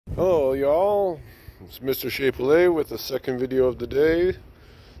Hello y'all, it's Mr. Chapelet with the second video of the day.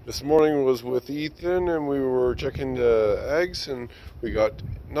 This morning was with Ethan and we were checking the eggs and we got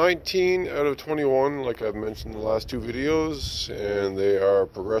 19 out of 21 like I've mentioned in the last two videos, and they are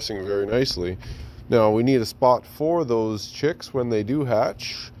progressing very nicely. Now we need a spot for those chicks when they do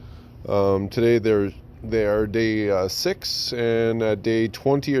hatch. Today they are day 6, and at day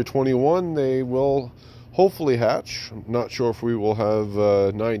 20 or 21 they will hopefully hatch. I'm not sure if we will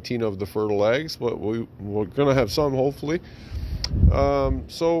have 19 of the fertile eggs, but we're gonna have some hopefully.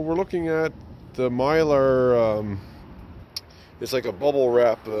 So we're looking at the Mylar. It's like a bubble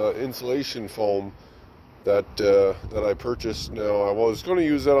wrap insulation foam that I purchased. Now I was going to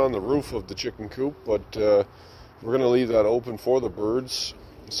use that on the roof of the chicken coop, but we're going to leave that open for the birds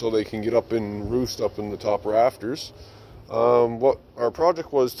so they can get up and roost up in the top rafters. What our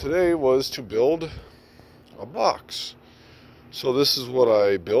project was today was to build a box. So this is what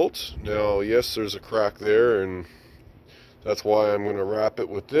I built. Now yes, there's a crack there, and that's why I'm going to wrap it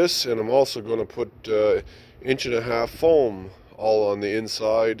with this, and I'm also going to put 1.5 inch foam all on the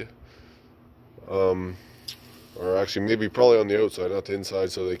inside, or actually maybe probably on the outside, not the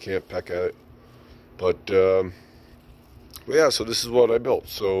inside, so they can't peck at it. But yeah, so this is what I built.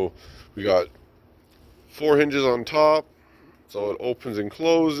 So we got 4 hinges on top, so it opens and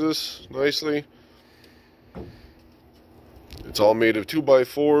closes nicely. It's all made of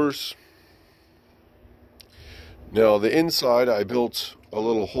 2x4s. Now the inside, I built a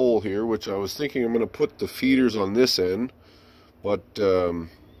little hole here, which I was thinking I'm going to put the feeders on this end, but I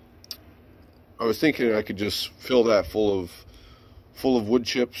was thinking I could just fill that full of wood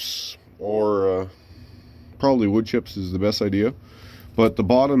chips, or probably wood chips is the best idea. But the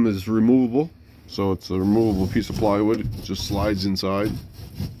bottom is removable, so it's a removable piece of plywood. It just slides inside.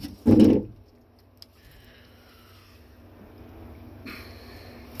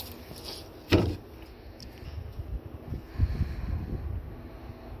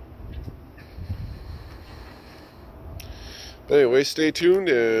 Anyway, stay tuned,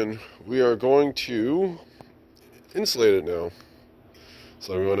 and we are going to insulate it now.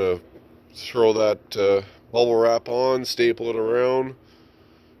 So I'm going to throw that bubble wrap on, staple it around,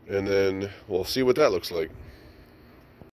 and then we'll see what that looks like.